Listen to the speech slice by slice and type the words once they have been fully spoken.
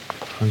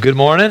Good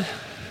morning.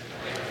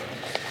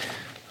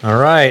 All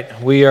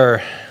right, we're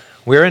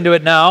into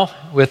it now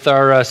with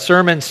our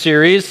sermon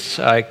series,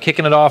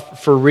 kicking it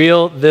off for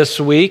real this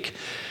week.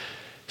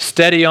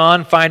 Steady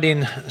on,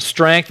 finding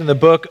strength in the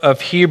book of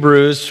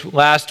Hebrews.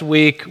 Last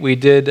week we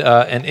did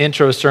an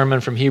intro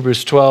sermon from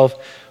Hebrews 12,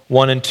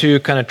 1 and 2,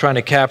 kind of trying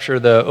to capture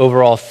the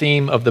overall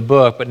theme of the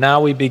book. But now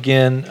we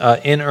begin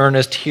in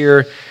earnest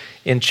here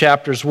in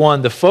chapters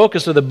 1. The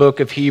focus of the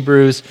book of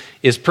Hebrews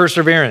is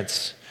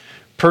perseverance.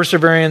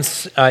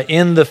 Perseverance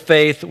in the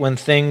faith when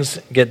things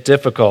get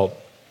difficult.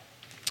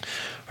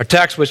 Our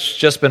text, which has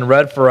just been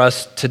read for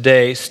us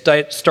today,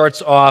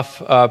 starts off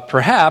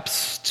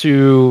perhaps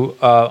to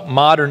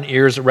modern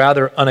ears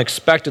rather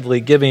unexpectedly,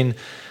 given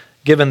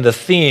the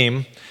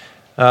theme.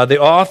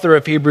 The author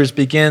of Hebrews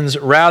begins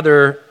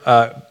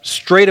rather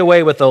straight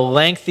away with a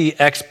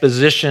lengthy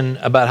exposition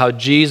about how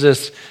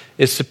Jesus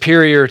is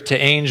superior to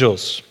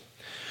angels.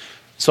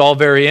 It's all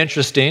very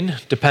interesting,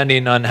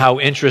 depending on how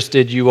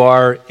interested you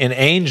are in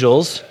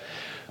angels,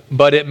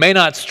 but it may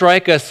not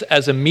strike us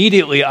as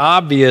immediately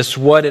obvious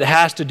what it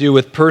has to do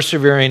with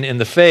persevering in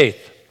the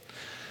faith.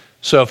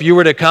 So if you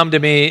were to come to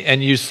me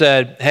and you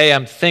said, hey,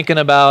 I'm thinking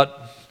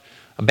about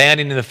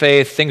abandoning the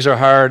faith, things are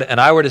hard, and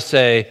I were to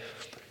say,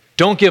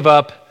 don't give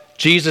up,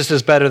 Jesus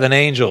is better than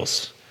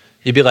angels,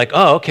 you'd be like,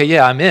 oh, okay,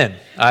 yeah, I'm in.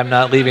 I'm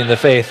not leaving the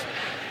faith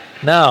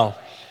now.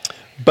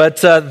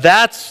 But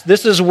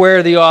this is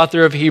where the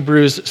author of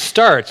Hebrews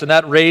starts, and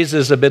that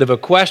raises a bit of a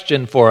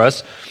question for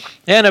us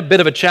and a bit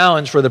of a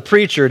challenge for the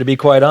preacher, to be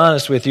quite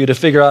honest with you, to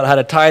figure out how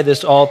to tie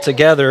this all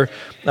together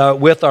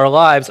with our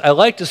lives. I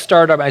like to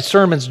start my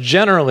sermons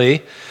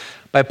generally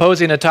by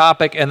posing a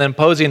topic and then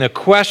posing a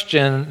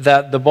question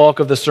that the bulk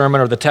of the sermon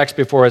or the text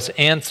before us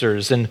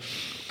answers. And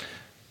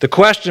the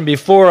question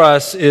before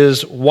us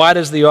is, why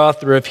does the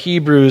author of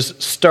Hebrews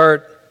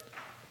start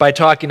by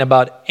talking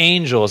about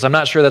angels? I'm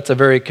not sure that's a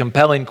very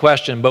compelling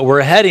question, but we're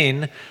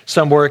heading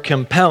somewhere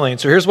compelling.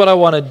 So here's what I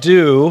want to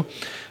do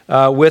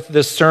with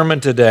this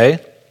sermon today.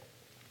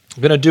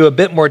 I'm going to do a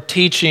bit more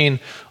teaching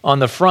on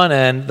the front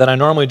end than I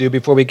normally do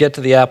before we get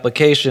to the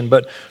application,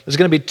 but there's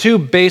going to be two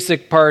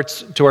basic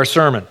parts to our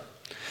sermon.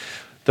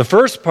 The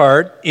first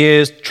part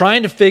is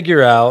trying to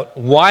figure out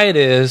why it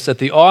is that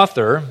the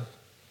author,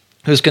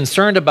 who's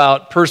concerned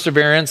about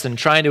perseverance and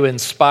trying to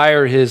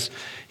inspire his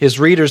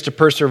readers to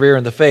persevere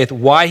in the faith,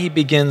 why he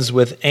begins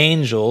with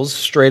angels,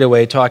 straight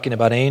away talking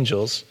about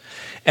angels.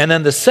 And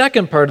then the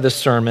second part of the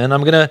sermon,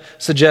 I'm going to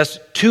suggest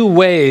two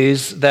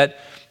ways that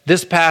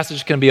this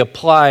passage can be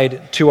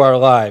applied to our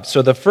lives.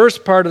 So the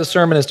first part of the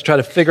sermon is to try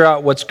to figure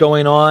out what's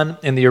going on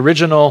in the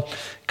original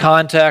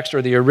context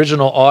or the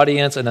original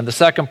audience, and then the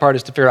second part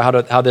is to figure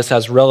out how this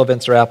has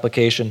relevance or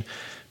application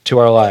to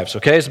our lives.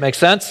 Okay, does it make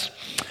sense?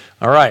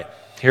 All right,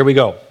 here we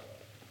go.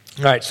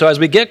 All right, so as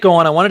we get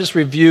going, I want to just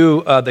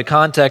review the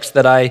context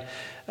that I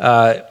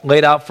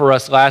laid out for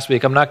us last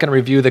week. I'm not going to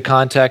review the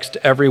context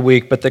every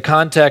week, but the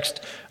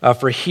context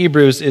for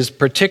Hebrews is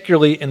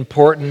particularly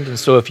important. And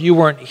so if you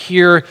weren't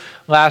here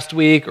last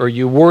week, or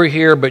you were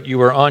here but you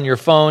were on your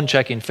phone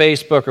checking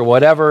Facebook or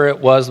whatever it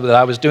was that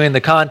I was doing the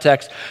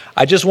context,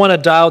 I just want to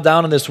dial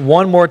down on this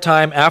one more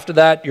time. After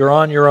that, you're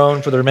on your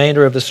own for the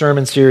remainder of the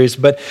sermon series.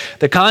 But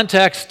the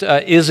context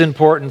is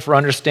important for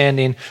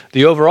understanding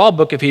the overall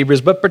book of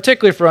Hebrews, but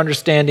particularly for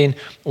understanding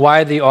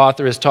why the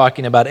author is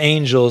talking about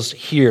angels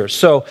here.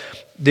 So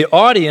the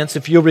audience,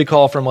 if you'll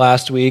recall from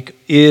last week,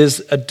 is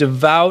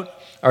devout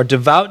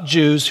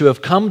Jews who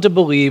have come to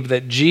believe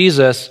that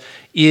Jesus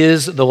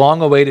is the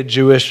long-awaited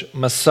Jewish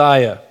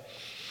Messiah.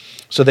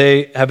 So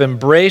they have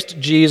embraced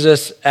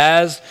Jesus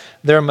as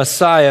their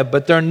Messiah,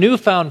 but their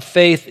newfound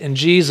faith in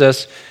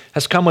Jesus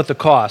has come with a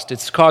cost.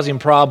 It's causing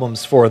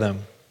problems for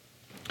them.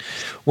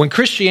 When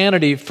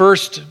Christianity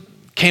first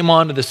came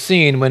onto the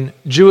scene, when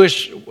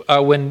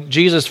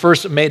Jesus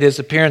first made his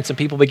appearance and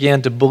people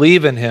began to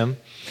believe in him,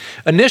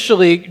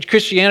 initially,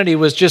 Christianity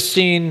was just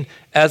seen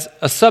as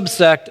a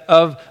subsect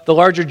of the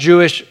larger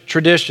Jewish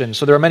tradition.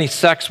 So there were many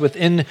sects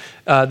within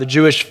the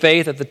Jewish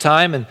faith at the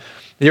time, and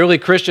the early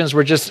Christians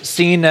were just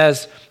seen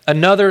as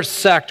another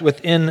sect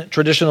within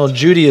traditional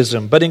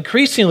Judaism. But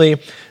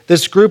increasingly,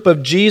 this group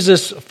of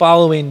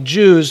Jesus-following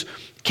Jews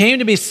came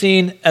to be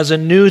seen as a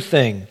new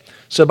thing.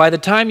 So by the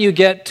time you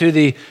get to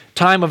the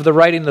time of the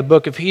writing of the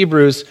book of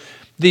Hebrews,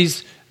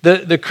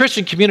 the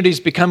Christian community is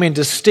becoming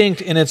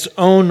distinct in its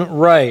own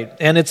right,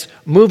 and it's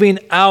moving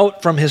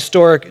out from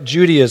historic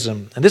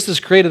Judaism. And this has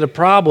created a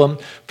problem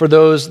for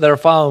those that are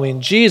following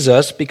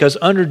Jesus, because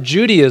under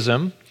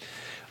Judaism,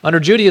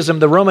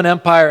 the Roman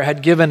Empire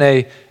had given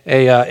an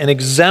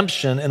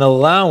exemption, an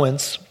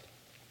allowance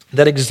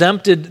that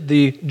exempted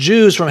the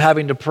Jews from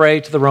having to pray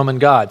to the Roman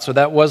God. So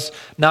that was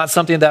not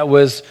something that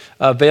was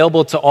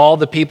available to all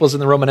the peoples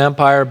in the Roman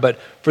Empire, but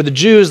for the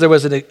Jews, there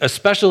was a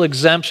special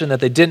exemption that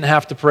they didn't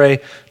have to pray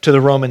to the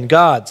Roman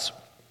gods.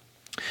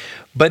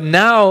 But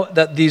now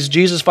that these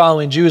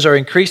Jesus-following Jews are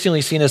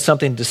increasingly seen as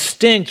something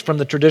distinct from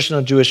the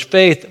traditional Jewish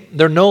faith,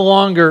 they're no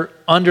longer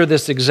under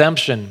this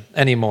exemption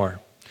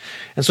anymore.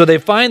 And so they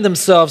find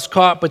themselves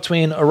caught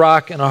between a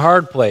rock and a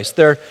hard place.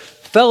 Their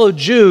fellow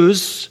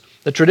Jews,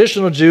 the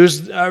traditional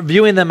Jews, are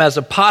viewing them as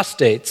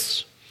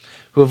apostates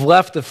who have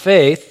left the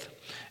faith,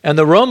 and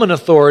the Roman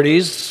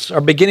authorities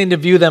are beginning to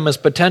view them as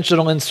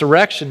potential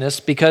insurrectionists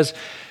because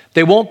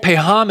they won't pay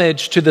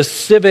homage to the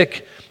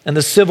civic and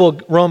the civil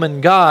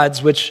Roman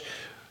gods, which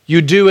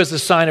you do as a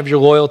sign of your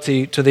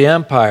loyalty to the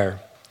empire.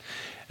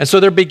 And so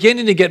they're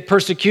beginning to get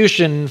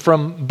persecution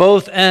from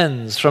both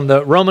ends, from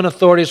the Roman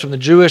authorities, from the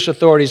Jewish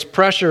authorities,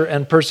 pressure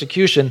and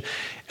persecution.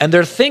 And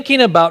they're thinking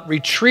about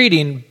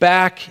retreating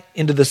back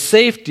into the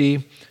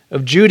safety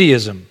of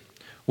Judaism,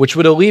 which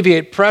would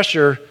alleviate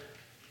pressure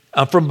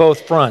from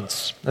both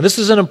fronts. Now, this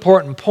is an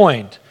important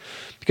point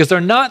because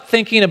they're not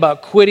thinking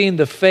about quitting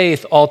the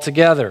faith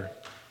altogether.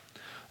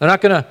 They're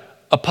not going to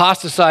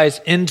apostatize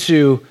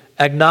into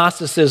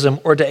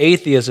agnosticism or to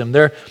atheism.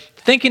 They're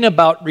thinking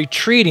about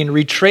retreating,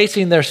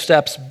 retracing their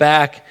steps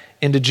back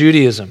into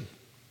Judaism.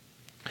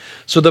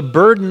 So the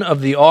burden of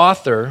the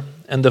author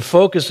and the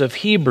focus of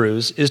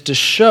Hebrews is to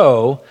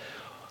show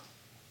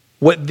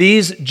what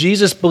these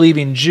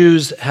Jesus-believing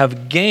Jews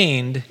have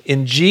gained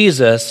in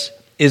Jesus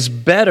is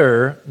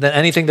better than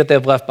anything that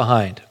they've left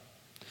behind.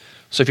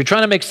 So if you're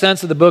trying to make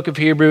sense of the book of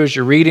Hebrews,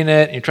 you're reading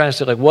it, and you're trying to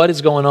say, like, what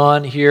is going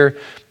on here?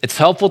 It's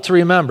helpful to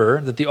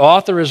remember that the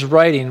author is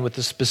writing with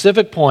the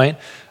specific point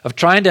of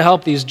trying to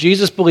help these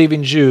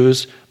Jesus-believing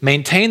Jews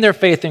maintain their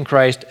faith in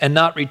Christ and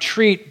not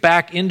retreat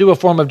back into a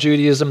form of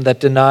Judaism that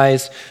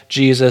denies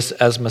Jesus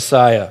as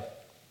Messiah.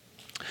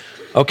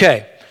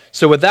 Okay,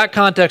 so with that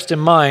context in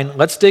mind,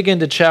 let's dig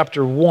into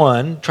chapter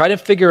 1, try to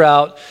figure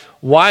out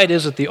why it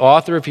is that the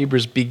author of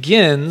Hebrews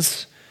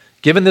begins,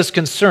 given this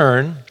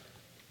concern,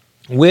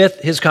 with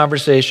his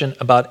conversation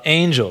about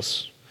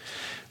angels.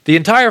 The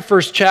entire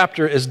first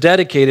chapter is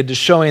dedicated to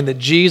showing that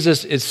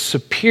Jesus is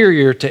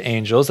superior to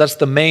angels. That's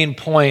the main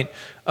point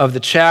of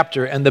the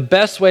chapter. And the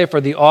best way for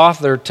the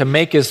author to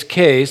make his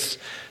case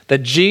that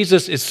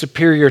Jesus is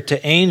superior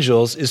to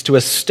angels is to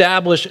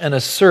establish and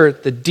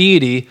assert the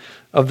deity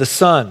of the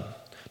Son.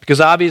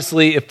 Because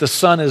obviously, if the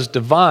Son is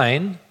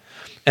divine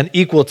and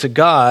equal to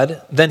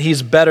God, then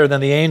he's better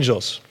than the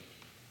angels.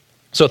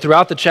 So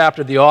throughout the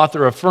chapter, the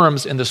author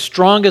affirms in the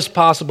strongest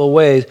possible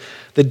way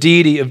the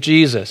deity of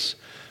Jesus.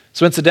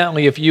 So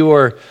incidentally, if you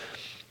are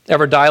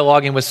ever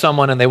dialoguing with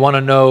someone and they want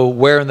to know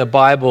where in the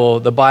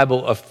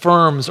Bible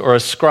affirms or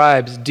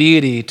ascribes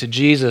deity to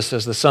Jesus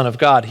as the Son of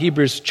God,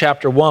 Hebrews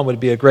chapter 1 would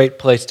be a great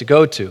place to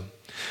go to.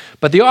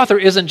 But the author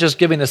isn't just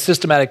giving a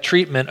systematic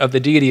treatment of the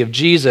deity of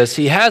Jesus.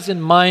 He has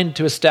in mind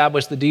to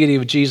establish the deity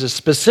of Jesus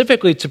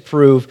specifically to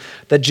prove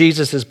that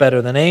Jesus is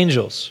better than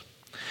angels.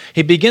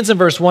 He begins in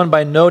verse 1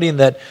 by noting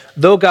that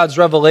though God's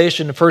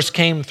revelation first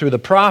came through the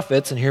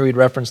prophets, and here he'd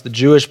reference the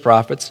Jewish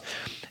prophets,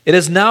 it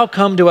has now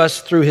come to us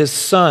through his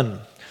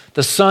Son.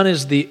 The Son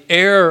is the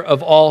heir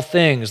of all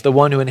things, the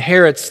one who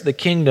inherits the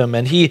kingdom,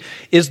 and he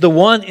is the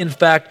one, in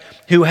fact,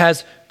 who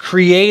has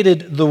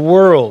created the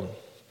world.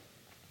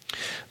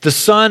 The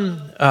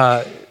Son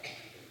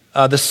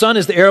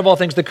is the heir of all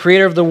things, the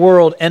creator of the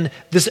world, and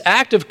this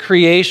act of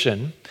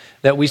creation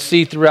that we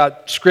see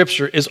throughout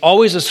Scripture is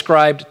always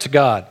ascribed to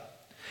God.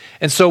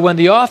 And so when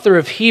the author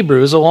of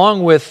Hebrews,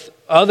 along with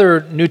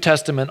other New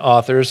Testament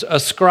authors,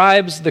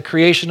 ascribes the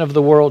creation of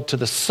the world to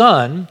the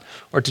Son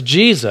or to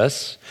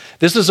Jesus,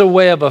 this is a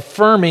way of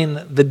affirming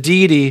the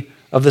deity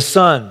of the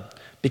Son,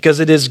 because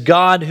it is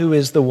God who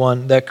is the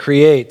one that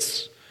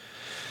creates.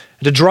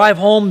 To drive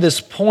home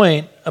this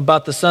point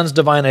about the Son's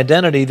divine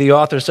identity, the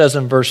author says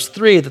in verse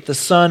 3 that the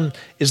Son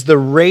is the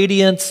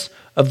radiance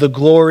of the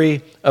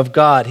glory of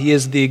God. He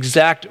is the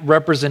exact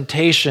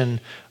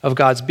representation of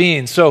God's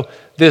being. So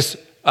this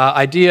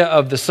idea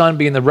of the Son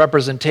being the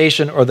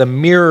representation or the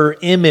mirror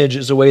image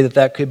is a way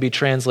that could be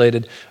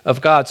translated of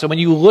God. So when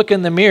you look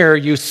in the mirror,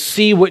 you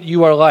see what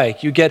you are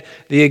like. You get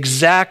the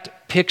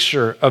exact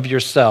picture of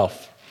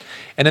yourself.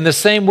 And in the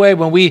same way,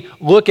 when we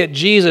look at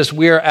Jesus,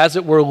 we are, as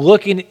it were,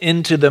 looking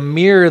into the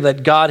mirror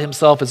that God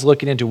himself is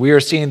looking into. We are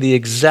seeing the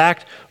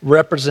exact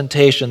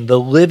representation, the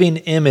living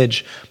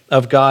image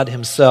of God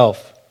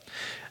himself.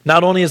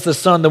 Not only is the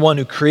Son the one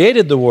who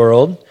created the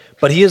world,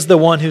 but he is the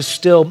one who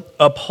still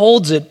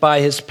upholds it by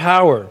his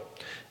power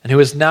and who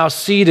is now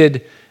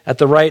seated at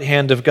the right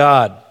hand of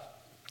God.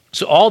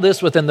 So all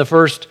this within the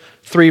first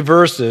 3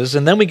 verses,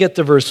 and then we get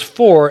to verse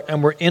 4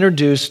 and we're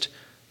introduced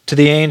to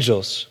the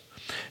angels.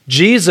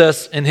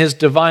 Jesus, in his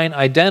divine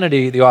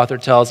identity, the author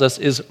tells us,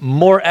 is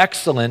more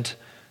excellent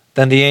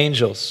than the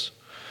angels.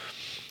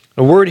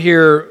 A word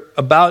here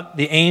about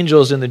the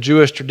angels in the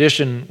Jewish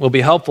tradition will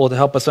be helpful to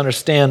help us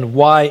understand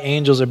why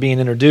angels are being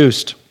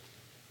introduced.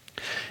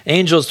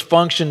 Angels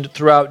functioned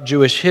throughout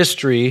Jewish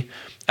history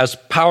as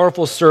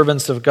powerful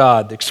servants of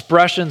God,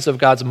 expressions of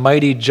God's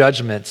mighty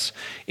judgments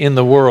in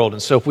the world.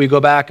 And so if we go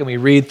back and we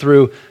read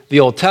through the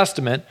Old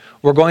Testament,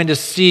 we're going to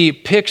see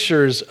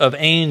pictures of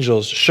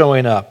angels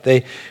showing up.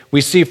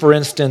 We see, for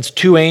instance,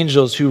 2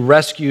 angels who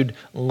rescued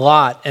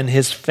Lot and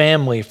his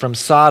family from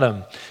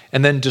Sodom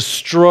and then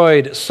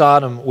destroyed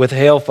Sodom with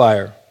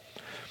hailfire.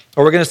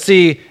 Or we're going to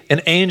see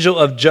an angel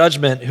of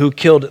judgment who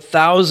killed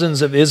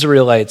thousands of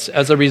Israelites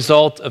as a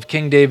result of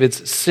King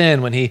David's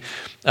sin when he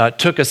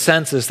took a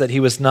census that he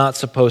was not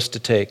supposed to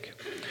take.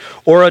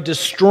 Or a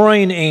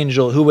destroying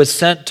angel who was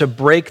sent to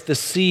break the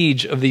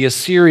siege of the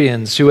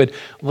Assyrians who had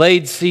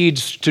laid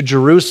siege to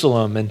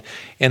Jerusalem,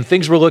 and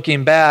things were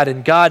looking bad,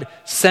 and God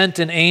sent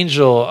an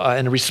angel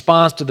in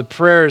response to the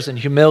prayers and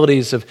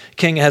humilities of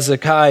King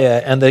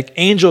Hezekiah, and the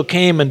angel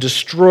came and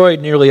destroyed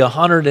nearly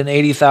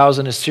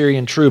 180,000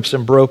 Assyrian troops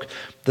and broke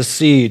the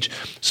siege.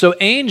 So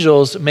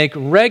angels make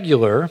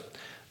regular,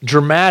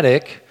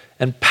 dramatic,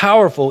 and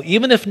powerful,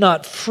 even if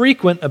not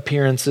frequent,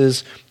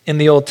 appearances in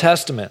the Old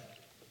Testament.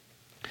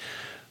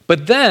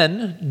 But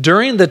then,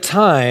 during the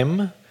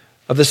time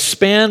of the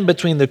span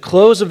between the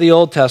close of the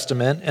Old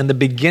Testament and the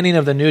beginning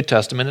of the New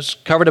Testament, it's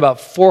covered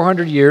about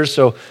 400 years,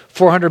 so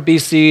 400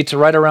 BC to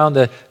right around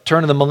the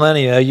turn of the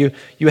millennia, you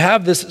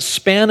have this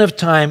span of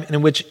time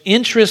in which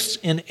interest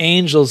in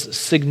angels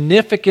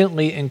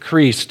significantly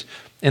increased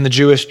in the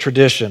Jewish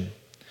tradition.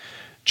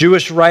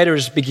 Jewish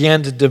writers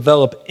began to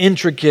develop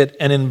intricate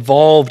and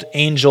involved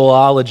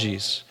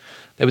angelologies.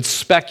 They would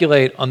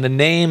speculate on the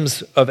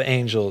names of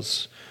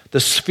angels, the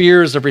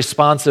spheres of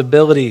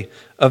responsibility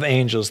of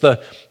angels,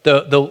 the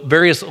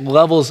various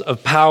levels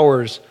of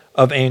powers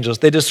of angels.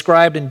 They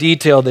described in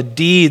detail the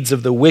deeds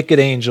of the wicked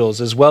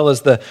angels as well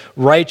as the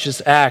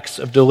righteous acts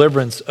of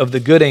deliverance of the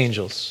good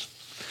angels.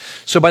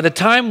 So by the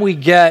time we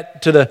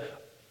get to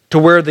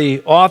where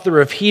the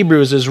author of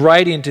Hebrews is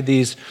writing to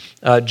these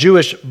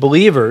Jewish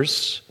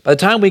believers, by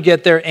the time we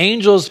get there,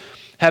 angels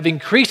have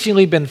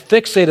increasingly been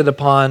fixated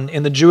upon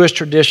in the Jewish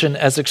tradition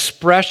as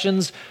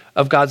expressions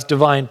of God's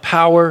divine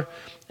power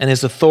and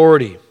his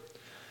authority.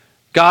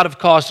 God, of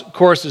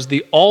course, is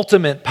the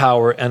ultimate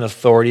power and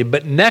authority,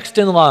 but next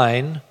in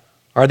line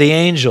are the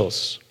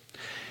angels.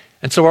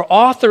 And so our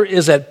author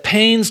is at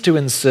pains to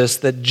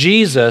insist that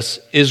Jesus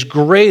is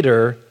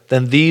greater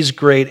than these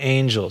great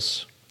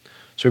angels.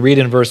 So we read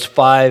in verse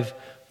 5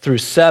 through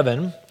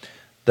 7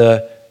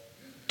 that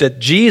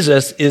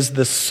Jesus is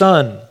the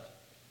Son.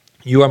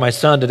 You are my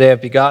Son, today I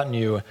have begotten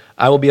you.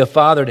 I will be a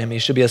father to him, he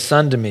shall be a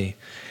son to me.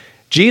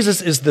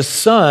 Jesus is the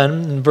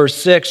Son, in verse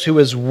 6, who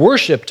is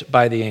worshiped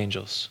by the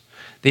angels.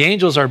 The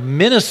angels are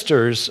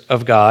ministers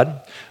of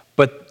God,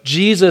 but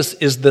Jesus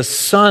is the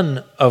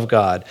Son of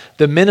God.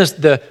 The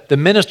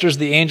ministers,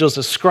 the angels,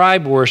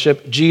 ascribe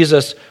worship.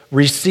 Jesus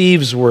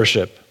receives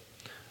worship.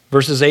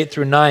 Verses 8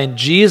 through 9,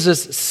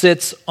 Jesus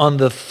sits on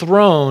the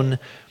throne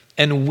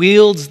and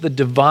wields the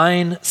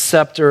divine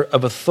scepter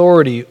of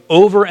authority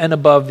over and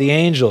above the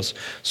angels.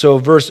 So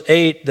verse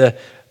 8,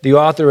 the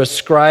author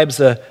ascribes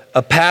a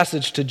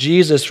passage to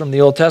Jesus from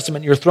the Old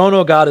Testament. Your throne,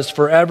 O God, is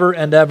forever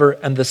and ever,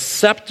 and the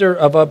scepter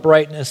of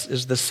uprightness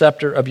is the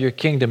scepter of your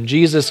kingdom.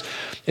 Jesus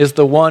is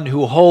the one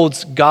who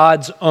holds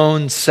God's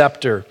own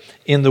scepter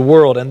in the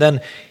world. And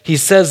then he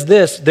says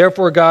this,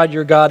 therefore God,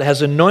 your God,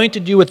 has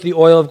anointed you with the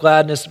oil of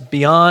gladness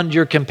beyond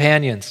your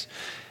companions.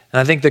 And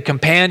I think the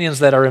companions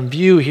that are in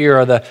view here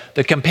are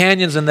the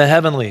companions in the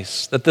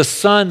heavenlies, that the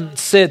Son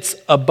sits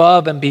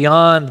above and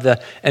beyond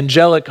the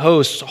angelic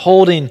hosts,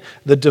 holding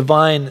the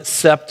divine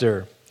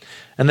scepter.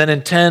 And then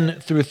in 10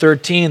 through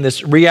 13,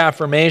 this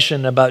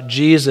reaffirmation about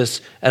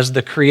Jesus as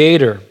the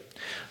Creator.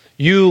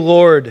 You,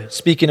 Lord,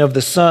 speaking of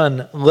the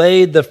Son,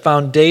 laid the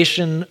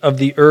foundation of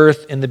the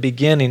earth in the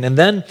beginning. And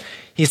then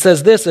he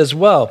says this as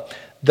well,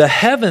 the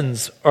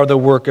heavens are the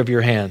work of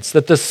your hands,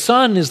 that the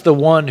Son is the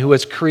one who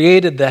has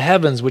created the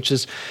heavens, which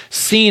is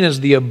seen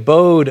as the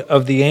abode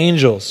of the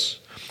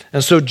angels.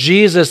 And so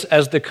Jesus,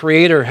 as the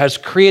Creator, has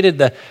created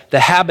the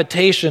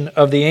habitation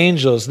of the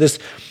angels.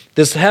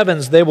 This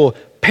heavens, they will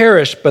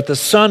perish, but the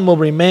Son will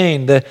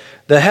remain. The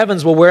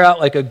heavens will wear out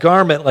like a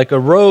garment, like a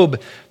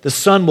robe. The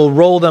Son will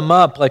roll them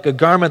up like a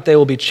garment. They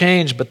will be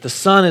changed, but the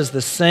Son is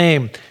the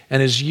same,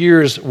 and his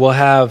years will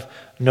have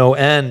no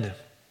end.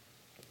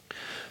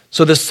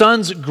 So the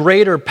Son's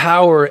greater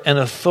power and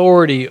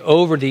authority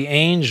over the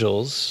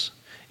angels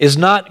is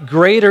not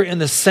greater in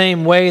the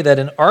same way that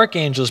an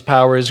archangel's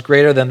power is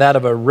greater than that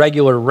of a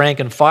regular rank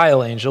and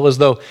file angel, as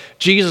though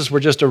Jesus were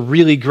just a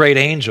really great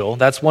angel.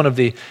 That's one of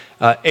the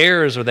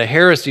errors or the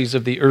heresies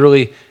of the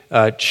early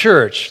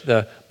church,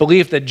 the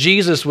belief that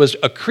Jesus was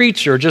a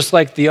creature just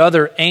like the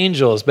other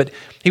angels, but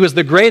he was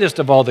the greatest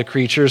of all the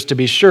creatures, to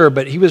be sure,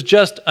 but he was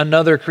just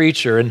another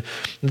creature. And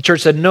the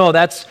church said, no,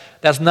 that's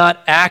not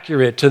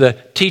accurate to the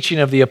teaching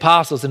of the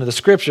apostles and of the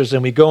scriptures.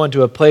 And we go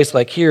into a place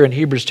like here in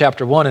Hebrews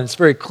chapter 1, and it's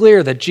very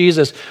clear that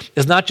Jesus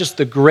is not just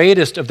the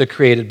greatest of the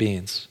created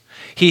beings.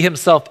 He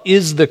himself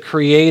is the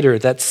Creator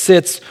that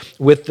sits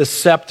with the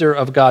scepter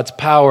of God's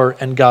power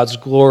and God's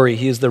glory.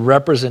 He is the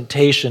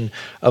representation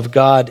of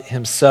God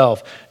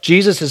himself.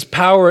 Jesus'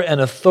 power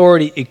and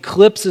authority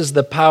eclipses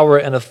the power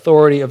and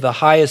authority of the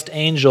highest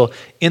angel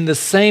in the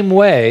same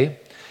way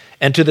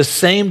and to the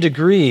same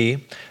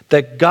degree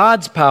that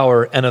God's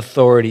power and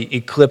authority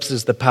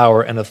eclipses the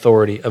power and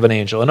authority of an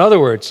angel. In other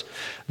words,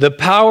 the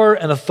power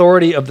and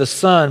authority of the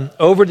Son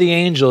over the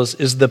angels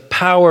is the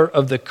power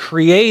of the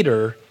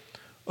Creator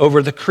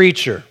over the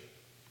creature.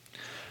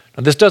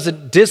 Now, this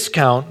doesn't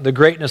discount the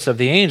greatness of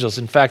the angels.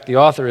 In fact, the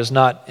author is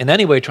not in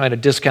any way trying to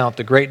discount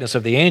the greatness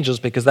of the angels,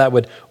 because that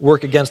would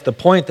work against the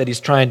point that he's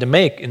trying to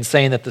make in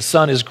saying that the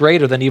Son is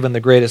greater than even the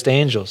greatest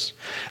angels.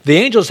 The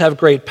angels have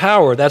great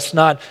power. That's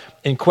not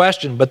in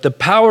question, but the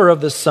power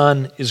of the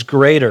Son is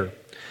greater.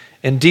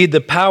 Indeed, the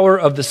power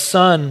of the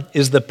Son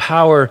is the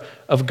power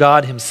of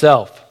God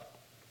himself.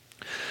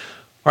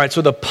 All right,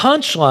 so the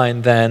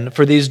punchline then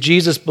for these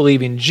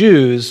Jesus-believing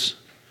Jews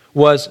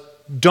was,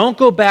 don't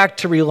go back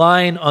to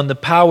relying on the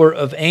power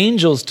of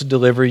angels to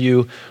deliver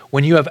you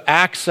when you have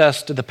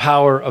access to the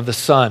power of the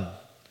Son.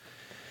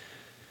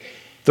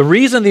 The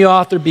reason the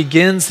author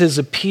begins his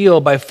appeal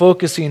by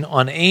focusing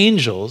on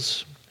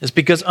angels is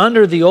because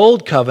under the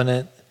Old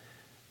Covenant,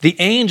 the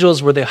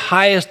angels were the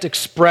highest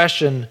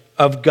expression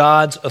of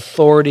God's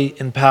authority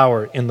and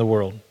power in the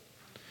world.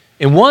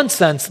 In one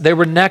sense, they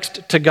were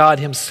next to God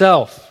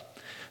himself,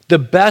 the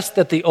best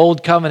that the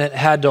Old Covenant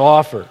had to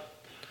offer.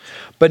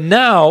 But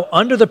now,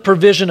 under the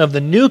provision of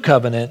the New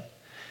Covenant,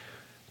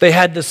 they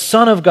had the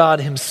Son of God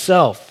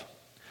himself.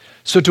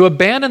 So to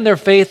abandon their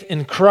faith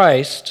in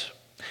Christ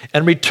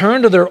and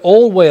return to their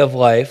old way of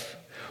life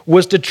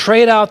was to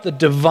trade out the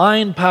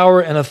divine power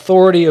and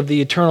authority of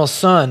the eternal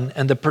Son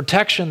and the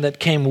protection that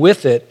came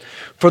with it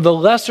for the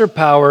lesser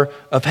power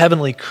of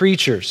heavenly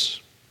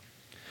creatures.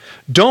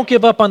 Don't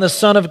give up on the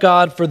Son of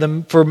God for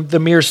the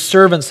mere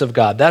servants of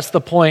God. That's the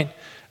point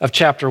of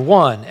chapter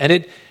 1. And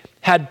it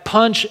had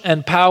punch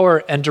and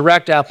power and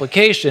direct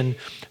application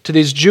to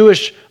these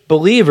Jewish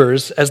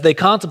believers as they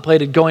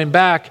contemplated going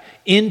back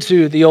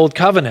into the Old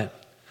Covenant,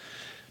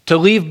 to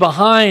leave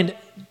behind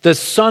the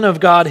Son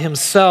of God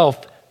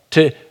himself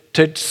to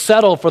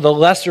settle for the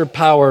lesser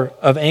power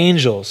of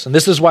angels. And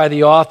this is why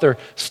the author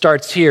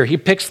starts here. He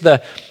picks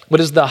what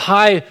is the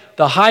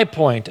high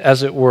point,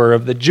 as it were,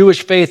 of the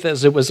Jewish faith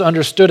as it was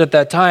understood at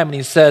that time, and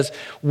he says,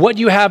 what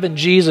you have in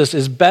Jesus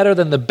is better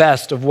than the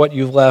best of what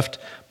you've left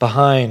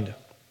behind.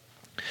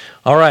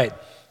 All right,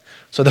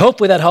 so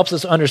hopefully that helps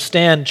us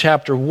understand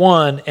chapter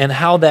 1 and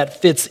how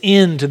that fits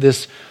into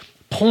this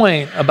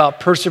point about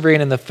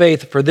persevering in the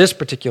faith for this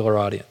particular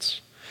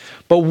audience.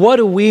 But what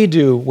do we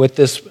do with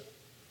this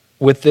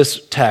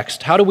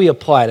text? How do we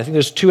apply it? I think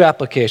there's two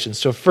applications.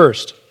 So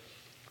first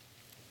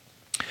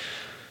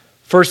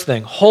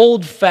thing,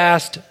 hold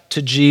fast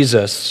to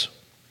Jesus.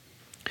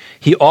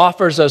 He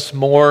offers us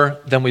more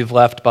than we've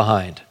left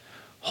behind.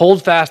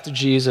 Hold fast to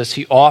Jesus.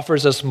 He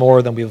offers us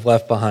more than we've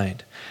left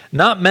behind.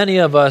 Not many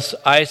of us,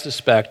 I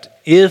suspect,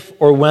 if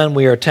or when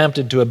we are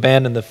tempted to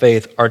abandon the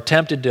faith, are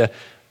tempted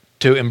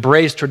to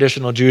embrace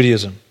traditional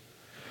Judaism.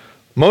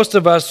 Most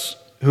of us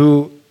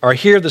who are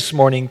here this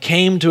morning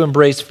came to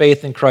embrace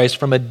faith in Christ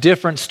from a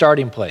different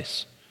starting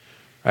place.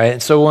 Right?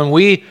 And so when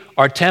we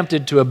are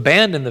tempted to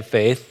abandon the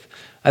faith,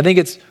 I think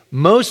it's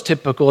most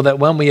typical that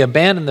when we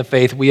abandon the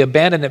faith, we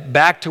abandon it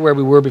back to where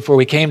we were before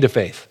we came to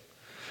faith.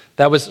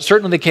 That was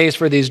certainly the case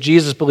for these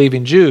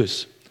Jesus-believing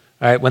Jews.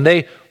 All right, when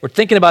they were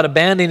thinking about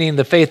abandoning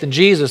the faith in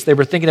Jesus, they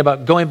were thinking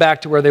about going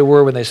back to where they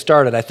were when they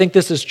started. I think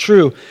this is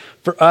true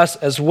for us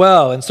as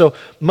well. And so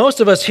most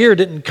of us here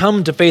didn't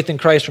come to faith in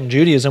Christ from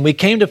Judaism. We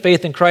came to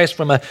faith in Christ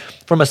from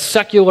a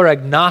secular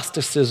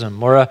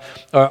agnosticism or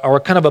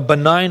kind of a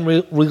benign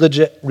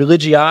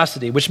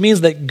religiosity, which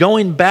means that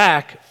going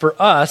back for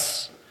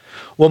us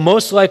will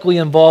most likely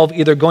involve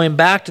either going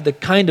back to the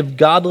kind of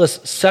godless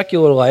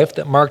secular life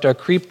that marked our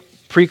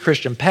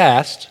pre-Christian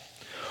past,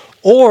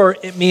 or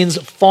it means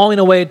falling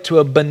away to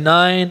a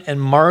benign and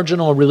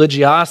marginal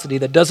religiosity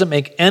that doesn't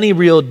make any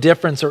real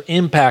difference or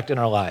impact in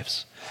our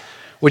lives,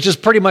 which is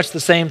pretty much the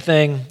same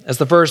thing as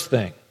the first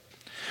thing.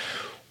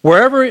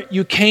 Wherever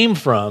you came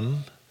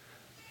from,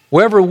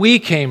 wherever we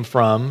came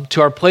from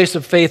to our place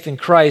of faith in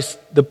Christ,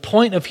 the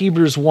point of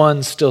Hebrews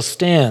 1 still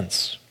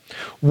stands.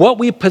 What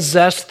we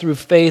possess through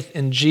faith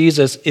in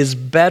Jesus is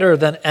better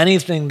than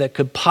anything that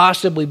could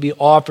possibly be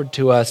offered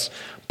to us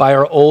by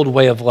our old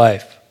way of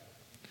life.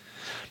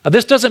 Now,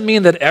 this doesn't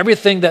mean that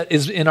everything that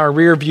is in our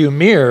rearview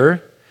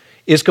mirror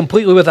is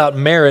completely without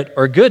merit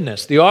or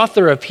goodness. The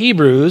author of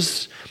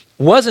Hebrews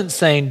wasn't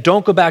saying,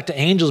 don't go back to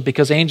angels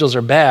because angels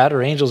are bad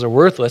or angels are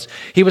worthless.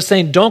 He was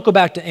saying, don't go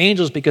back to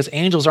angels because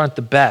angels aren't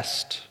the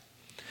best.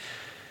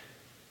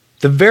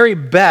 The very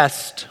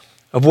best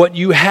of what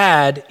you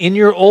had in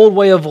your old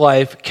way of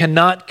life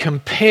cannot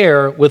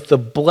compare with the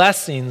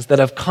blessings that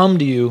have come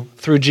to you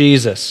through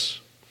Jesus.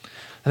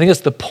 I think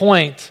that's the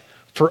point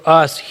for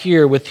us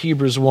here with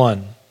Hebrews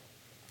 1.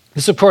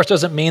 This, of course,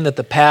 doesn't mean that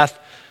the path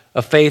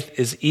of faith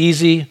is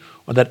easy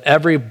or that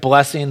every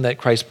blessing that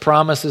Christ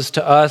promises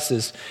to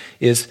us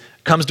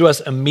comes to us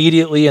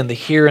immediately in the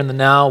here and the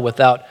now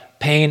without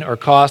pain or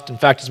cost. In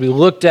fact, as we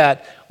looked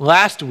at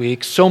last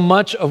week, so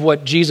much of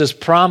what Jesus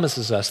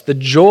promises us, the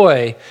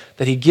joy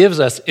that he gives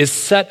us, is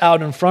set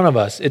out in front of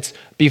us. It's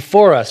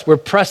before us. We're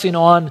pressing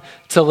on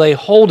to lay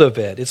hold of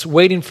it. It's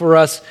waiting for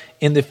us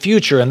in the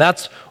future, and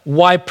that's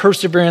why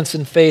perseverance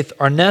and faith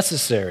are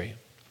necessary.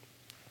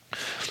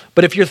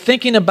 But if you're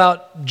thinking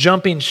about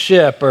jumping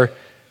ship, or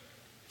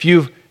if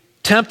you've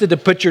tempted to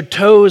put your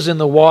toes in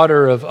the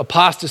water of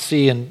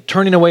apostasy and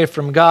turning away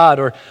from God,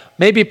 or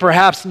maybe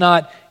perhaps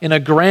not in a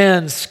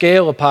grand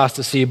scale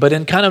apostasy, but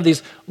in kind of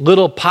these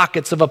little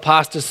pockets of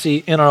apostasy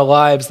in our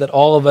lives that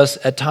all of us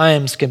at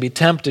times can be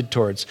tempted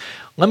towards.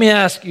 Let me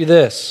ask you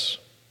this.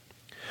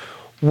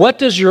 What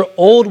does your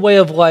old way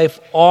of life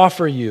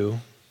offer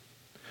you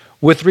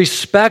with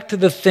respect to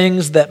the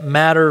things that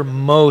matter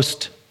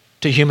most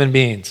to human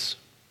beings?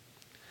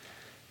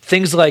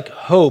 Things like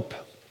hope,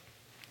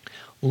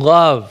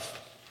 love,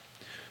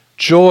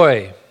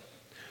 joy,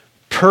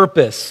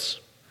 purpose,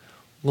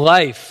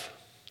 life,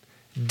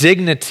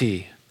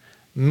 dignity,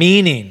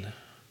 meaning,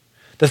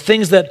 the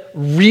things that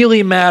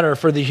really matter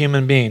for the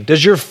human being.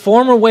 Does your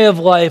former way of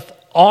life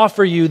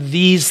offer you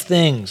these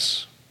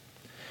things?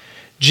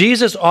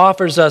 Jesus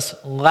offers us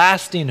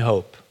lasting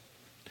hope,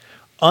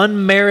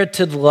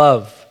 unmerited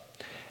love,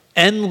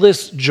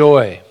 endless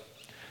joy,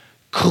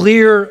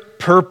 clear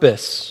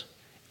purpose,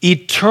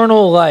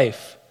 eternal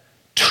life,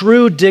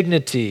 true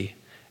dignity,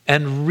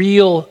 and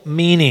real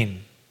meaning.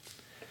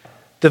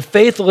 The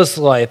faithless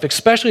life,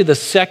 especially the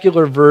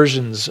secular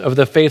versions of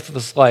the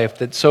faithless life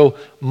that so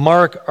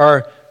mark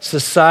our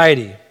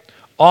society,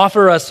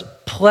 offer us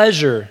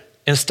pleasure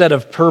instead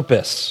of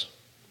purpose,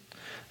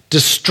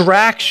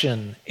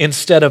 distraction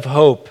instead of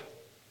hope,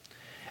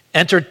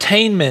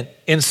 entertainment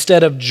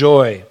instead of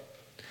joy.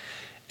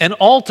 And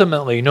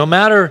ultimately, no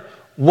matter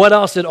what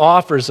else it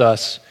offers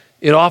us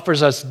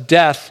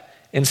death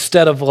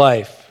instead of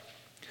life.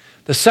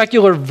 The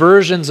secular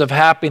versions of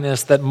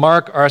happiness that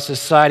mark our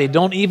society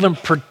don't even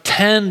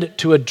pretend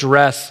to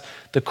address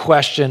the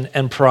question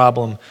and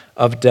problem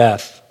of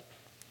death.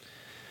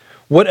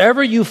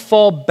 Whatever you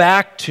fall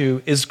back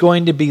to is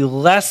going to be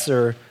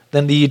lesser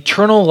than the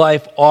eternal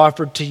life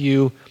offered to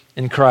you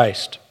in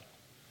Christ.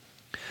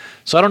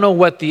 So I don't know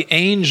what the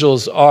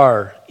angels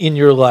are in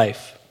your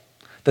life,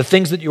 the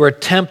things that you are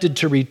tempted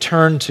to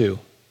return to.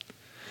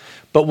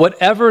 But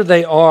whatever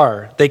they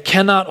are, they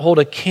cannot hold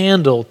a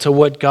candle to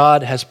what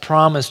God has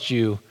promised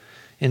you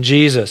in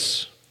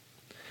Jesus.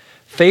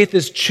 Faith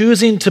is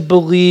choosing to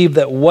believe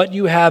that what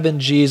you have in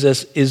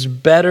Jesus is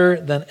better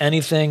than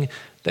anything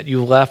that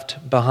you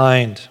left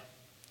behind.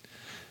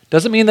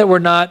 Doesn't mean that we're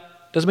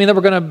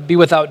going to be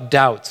without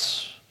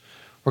doubts.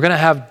 We're going to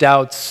have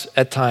doubts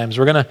at times.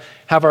 We're going to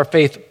have our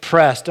faith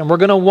pressed, and we're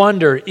going to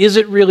wonder, is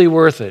it really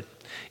worth it?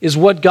 Is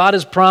what God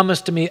has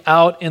promised to me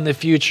out in the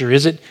future?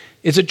 Is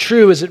it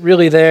true? Is it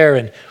really there?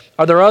 And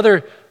are there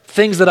other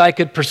things that I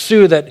could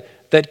pursue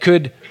that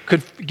could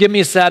give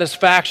me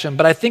satisfaction?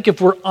 But I think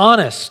if we're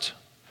honest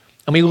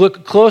and we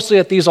look closely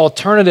at these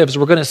alternatives,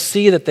 we're going to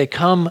see that they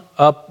come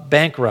up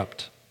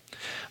bankrupt.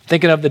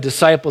 Thinking of the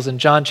disciples in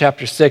John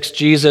chapter 6,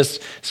 Jesus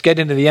is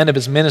getting to the end of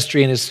his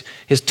ministry, and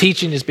his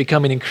teaching is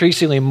becoming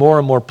increasingly more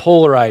and more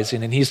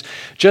polarizing. And he's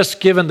just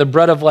given the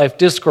bread of life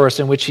discourse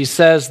in which he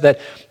says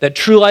that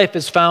true life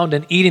is found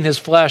in eating his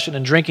flesh and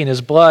in drinking his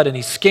blood. And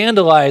he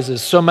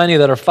scandalizes so many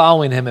that are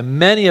following him, and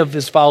many of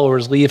his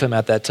followers leave him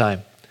at that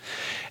time.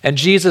 And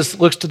Jesus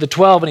looks to the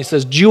 12 and he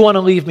says, "Do you want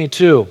to leave me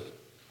too?"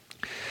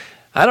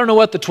 I don't know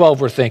what the 12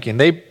 were thinking.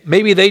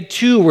 Maybe they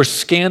too were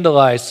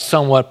scandalized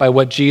somewhat by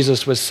what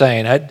Jesus was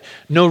saying. I had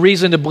no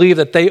reason to believe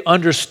that they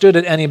understood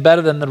it any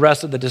better than the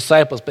rest of the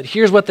disciples. But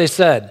here's what they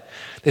said.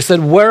 They said,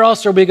 "Where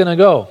else are we going to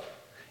go?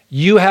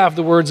 You have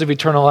the words of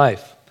eternal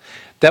life."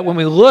 That when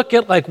we look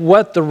at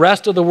what the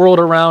rest of the world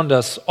around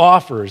us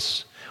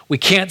offers, we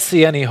can't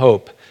see any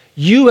hope.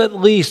 You at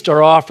least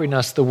are offering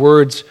us the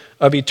words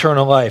of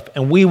eternal life,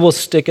 and we will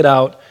stick it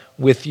out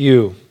with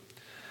you.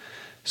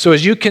 So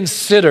as you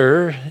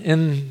consider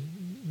in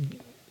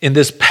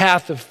this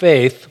path of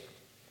faith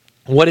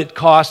what it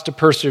costs to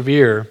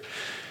persevere,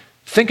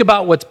 think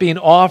about what's being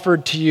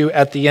offered to you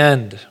at the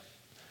end.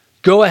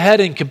 Go ahead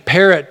and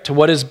compare it to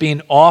what is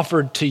being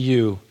offered to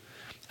you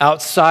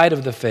outside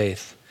of the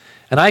faith.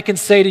 And I can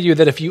say to you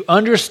that if you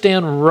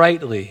understand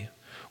rightly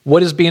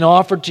what is being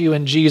offered to you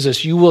in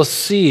Jesus, you will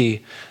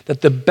see that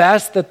the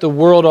best that the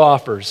world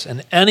offers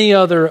and any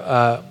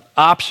other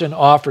option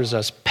offers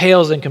us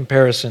pales in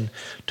comparison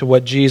to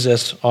what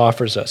Jesus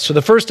offers us. So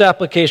the first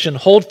application,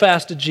 hold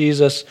fast to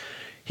Jesus.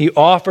 He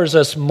offers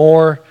us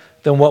more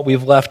than what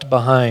we've left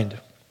behind.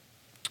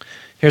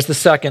 Here's the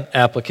second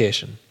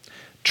application.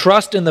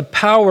 Trust in the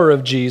power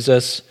of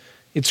Jesus.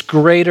 It's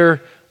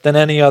greater than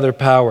any other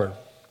power.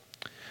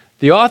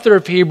 The author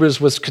of Hebrews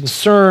was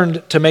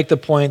concerned to make the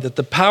point that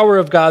the power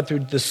of God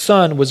through the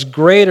Son was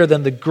greater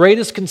than the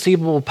greatest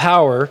conceivable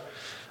power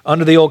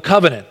under the Old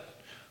Covenant,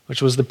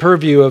 which was the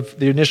purview of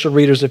the initial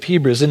readers of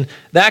Hebrews. In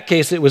that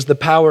case, it was the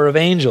power of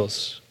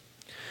angels.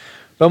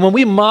 But when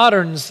we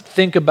moderns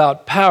think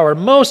about power,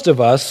 most of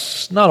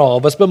us, not all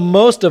of us, but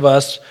most of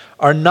us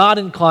are not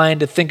inclined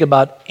to think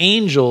about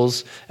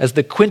angels as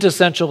the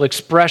quintessential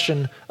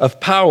expression of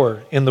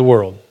power in the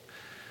world.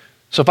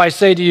 So if I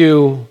say to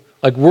you,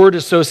 word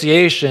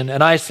association,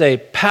 and I say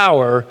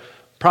power,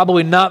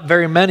 probably not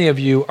very many of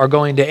you are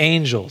going to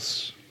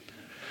angels.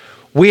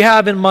 We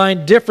have in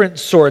mind different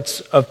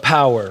sorts of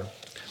power.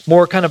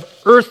 More kind of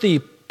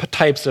earthy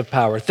types of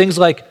power, things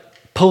like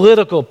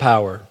political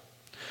power,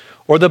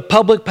 or the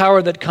public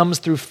power that comes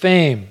through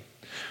fame,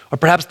 or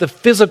perhaps the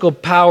physical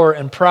power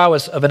and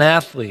prowess of an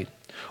athlete,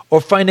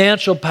 or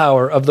financial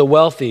power of the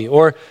wealthy,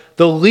 or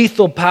the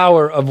lethal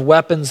power of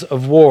weapons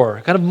of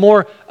war, kind of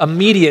more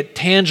immediate,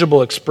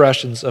 tangible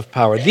expressions of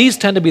power. These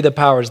tend to be the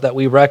powers that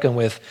we reckon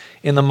with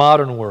in the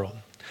modern world.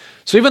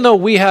 So even though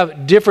we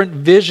have different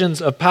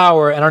visions of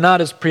power and are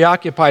not as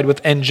preoccupied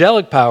with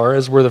angelic power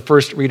as were the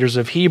first readers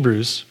of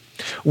Hebrews,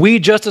 we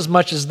just as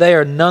much as they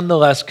are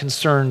nonetheless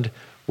concerned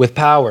with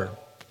power.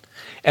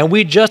 And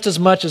we just as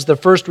much as the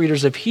first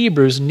readers of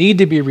Hebrews need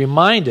to be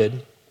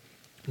reminded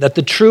that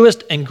the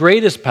truest and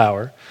greatest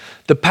power,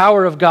 the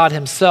power of God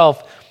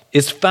himself,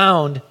 is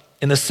found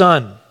in the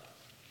Son.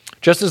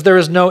 Just as there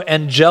is no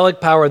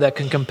angelic power that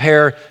can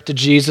compare to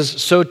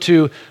Jesus, so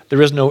too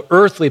there is no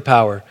earthly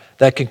power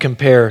that can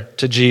compare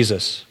to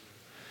Jesus.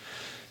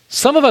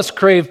 Some of us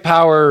crave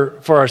power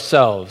for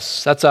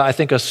ourselves. That's, I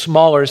think, a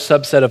smaller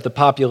subset of the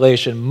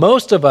population.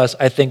 Most of us,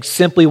 I think,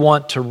 simply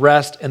want to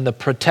rest in the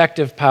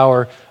protective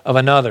power of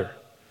another.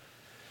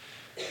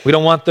 We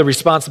don't want the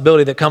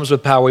responsibility that comes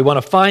with power. We want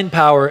to find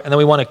power, and then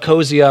we want to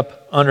cozy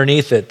up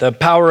underneath it. The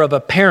power of a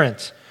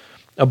parent,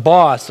 a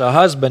boss, a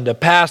husband, a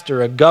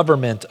pastor, a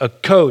government, a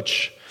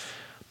coach,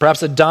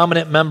 perhaps a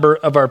dominant member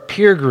of our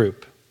peer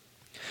group.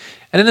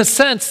 And in a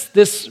sense,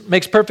 this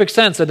makes perfect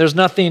sense, and there's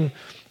nothing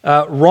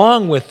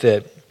wrong with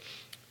it.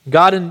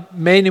 God in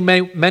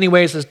many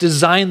ways has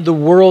designed the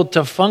world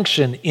to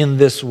function in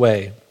this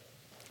way.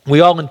 We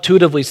all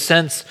intuitively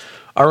sense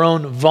our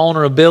own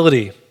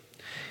vulnerability,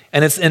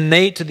 and it's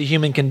innate to the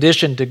human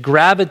condition to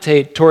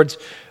gravitate towards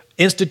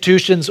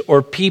institutions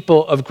or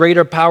people of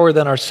greater power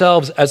than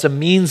ourselves as a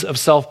means of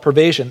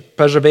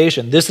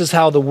self-preservation. This is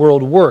how the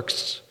world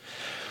works.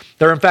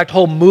 There are, in fact,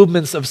 whole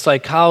movements of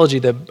psychology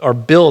that are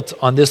built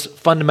on this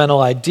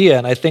fundamental idea,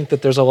 and I think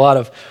that there's a lot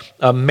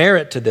of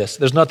merit to this.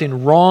 There's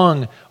nothing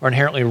wrong or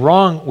inherently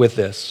wrong with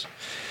this.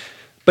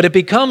 But it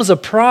becomes a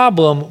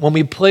problem when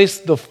we place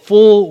the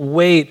full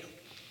weight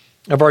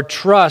of our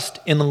trust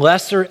in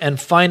lesser and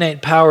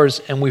finite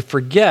powers, and we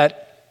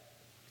forget,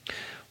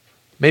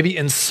 maybe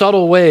in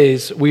subtle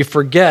ways, we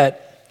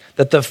forget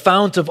that the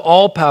fount of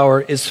all power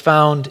is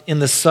found in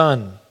the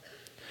Son.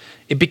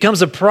 It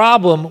becomes a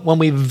problem when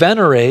we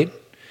venerate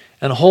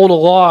and hold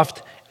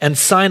aloft and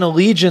sign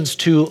allegiance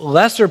to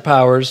lesser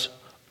powers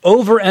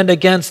over and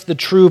against the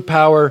true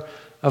power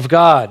of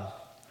God.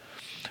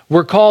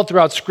 We're called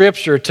throughout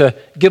Scripture to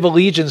give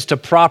allegiance to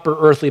proper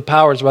earthly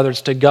powers, whether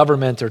it's to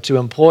government or to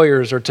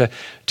employers or to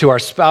our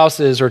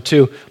spouses or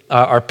to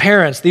our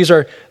parents. These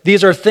are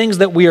things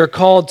that we are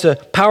called to,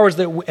 powers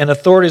and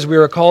authorities we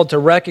are called to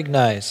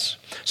recognize.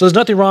 So there's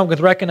nothing wrong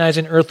with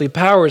recognizing earthly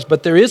powers,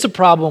 but there is a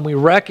problem when we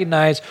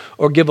recognize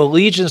or give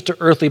allegiance to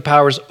earthly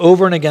powers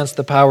over and against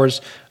the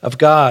powers of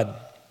God.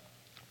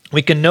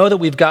 We can know that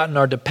we've gotten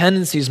our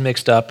dependencies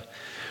mixed up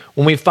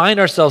when we find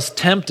ourselves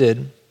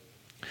tempted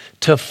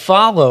to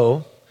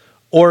follow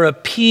or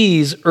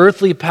appease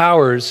earthly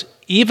powers,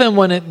 even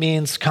when it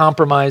means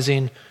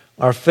compromising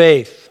our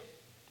faith.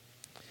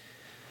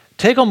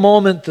 Take a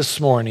moment this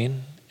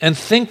morning and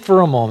think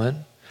for a moment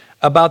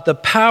about the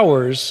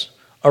powers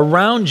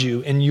around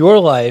you in your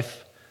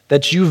life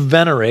that you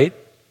venerate,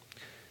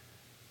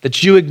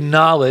 that you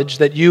acknowledge,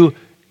 that you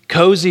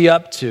cozy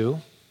up to,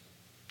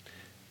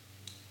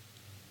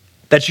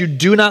 that you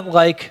do not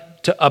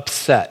like to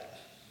upset.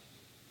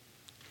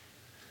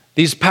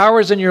 These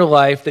powers in your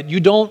life that you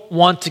don't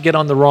want to get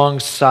on the wrong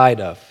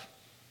side of.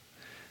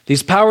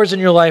 These powers in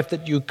your life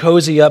that you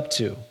cozy up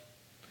to.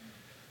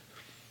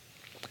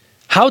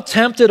 How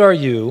tempted are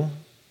you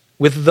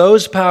with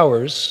those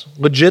powers,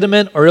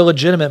 legitimate or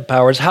illegitimate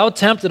powers, how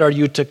tempted are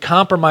you to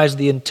compromise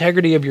the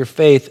integrity of your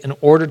faith in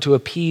order to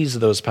appease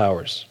those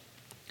powers?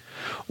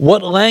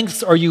 What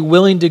lengths are you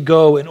willing to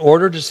go in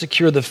order to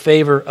secure the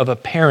favor of a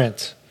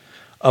parent,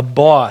 a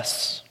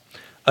boss,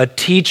 a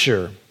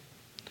teacher,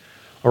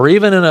 or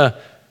even in an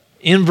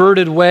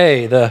inverted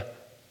way,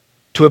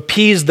 to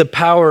appease the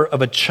power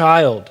of a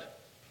child,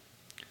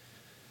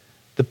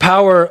 the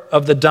power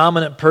of the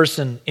dominant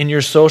person in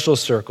your social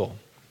circle?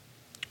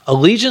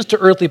 Allegiance to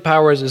earthly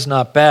powers is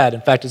not bad.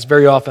 In fact, it's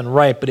very often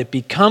right, but it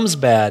becomes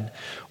bad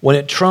when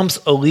it trumps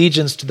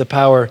allegiance to the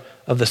power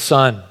of the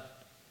Son.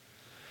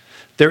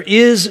 There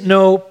is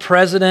no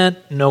president,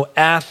 no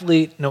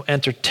athlete, no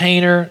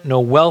entertainer, no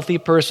wealthy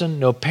person,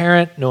 no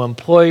parent, no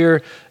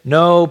employer,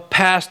 no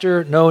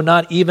pastor, no,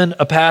 not even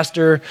a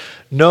pastor,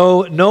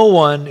 no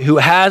one who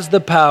has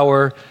the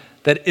power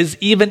that is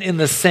even in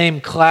the same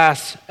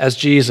class as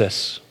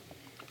Jesus.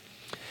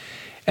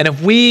 And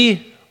if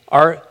we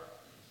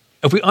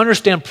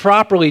understand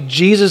properly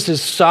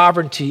Jesus'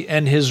 sovereignty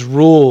and his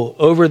rule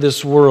over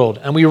this world,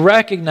 and we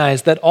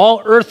recognize that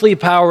all earthly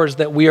powers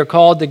that we are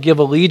called to give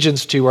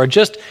allegiance to are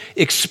just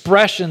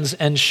expressions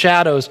and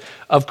shadows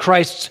of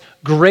Christ's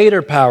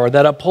greater power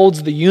that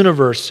upholds the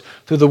universe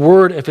through the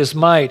word of his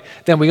might,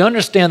 then we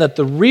understand that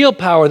the real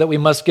power that we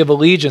must give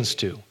allegiance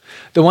to,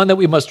 the one that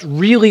we must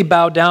really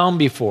bow down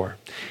before,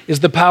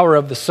 is the power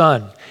of the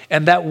Son.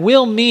 And that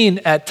will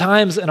mean at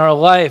times in our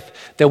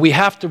life that we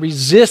have to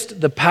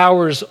resist the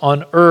powers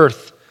on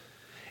earth.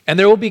 And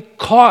there will be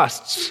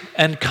costs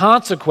and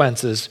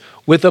consequences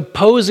with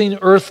opposing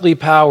earthly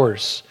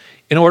powers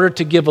in order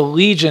to give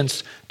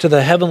allegiance to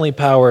the heavenly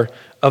power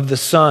of the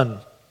Son.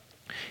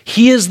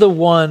 He is the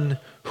one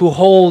who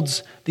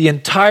holds the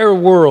entire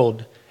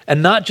world,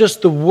 and not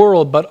just the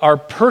world, but our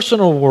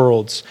personal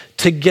worlds,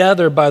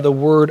 together by the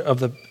word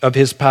of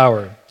his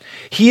power.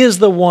 He is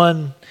the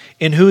one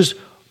whose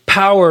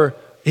power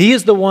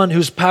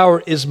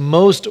is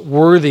most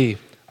worthy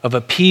of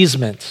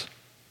appeasement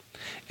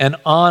and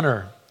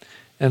honor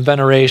and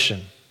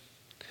veneration.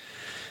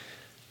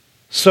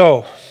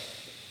 So,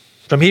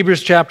 from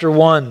Hebrews chapter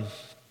 1,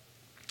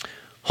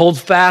 hold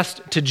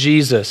fast to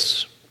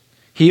Jesus.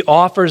 He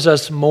offers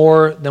us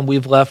more than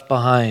we've left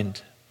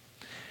behind.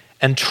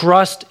 And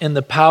trust in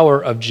the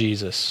power of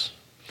Jesus.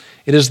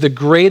 It is the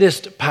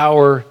greatest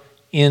power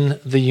in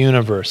the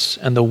universe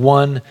and the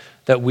one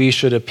that we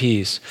should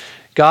appease.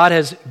 God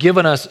has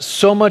given us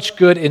so much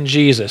good in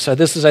Jesus.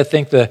 This is, I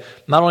think,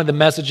 not only the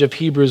message of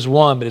Hebrews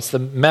 1, but it's the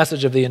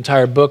message of the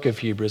entire book of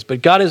Hebrews.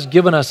 But God has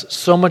given us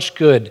so much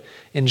good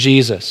in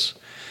Jesus.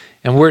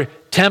 And we're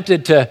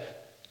tempted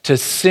to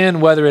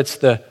sin, whether it's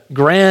the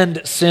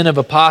grand sin of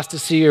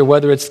apostasy or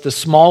whether it's the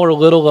smaller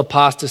little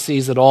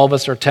apostasies that all of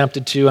us are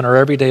tempted to in our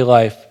everyday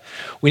life.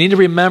 We need to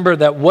remember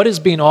that what is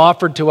being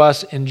offered to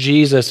us in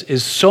Jesus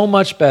is so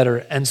much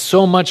better and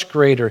so much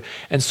greater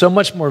and so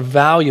much more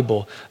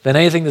valuable than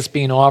anything that's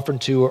being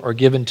offered to or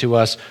given to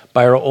us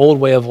by our old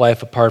way of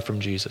life apart from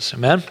Jesus.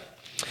 Amen?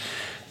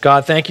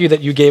 God, thank you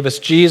that you gave us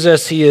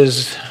Jesus. He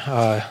is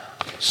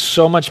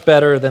so much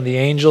better than the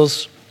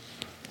angels.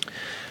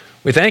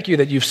 We thank you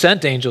that you've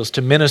sent angels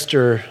to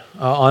minister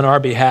on our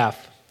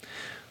behalf.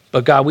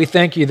 But God, we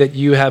thank you that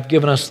you have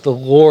given us the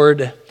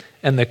Lord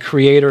and the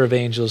creator of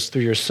angels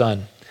through your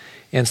Son.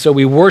 And so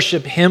we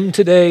worship him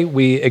today.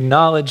 We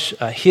acknowledge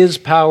his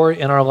power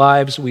in our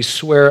lives. We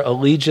swear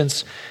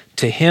allegiance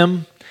to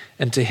him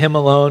and to him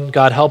alone.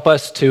 God, help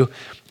us to,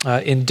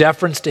 in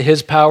deference to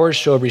his powers,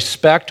 show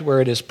respect where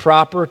it is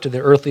proper to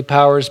the earthly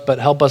powers, but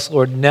help us,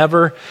 Lord,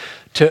 never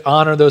to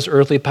honor those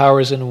earthly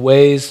powers in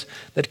ways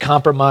that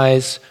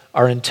compromise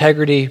our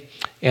integrity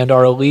and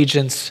our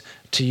allegiance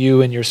to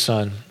you and your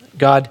Son.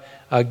 God,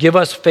 give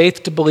us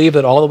faith to believe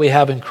that all that we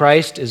have in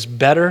Christ is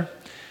better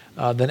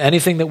than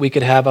anything that we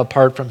could have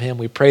apart from him.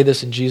 We pray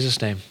this in Jesus'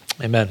 name.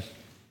 Amen.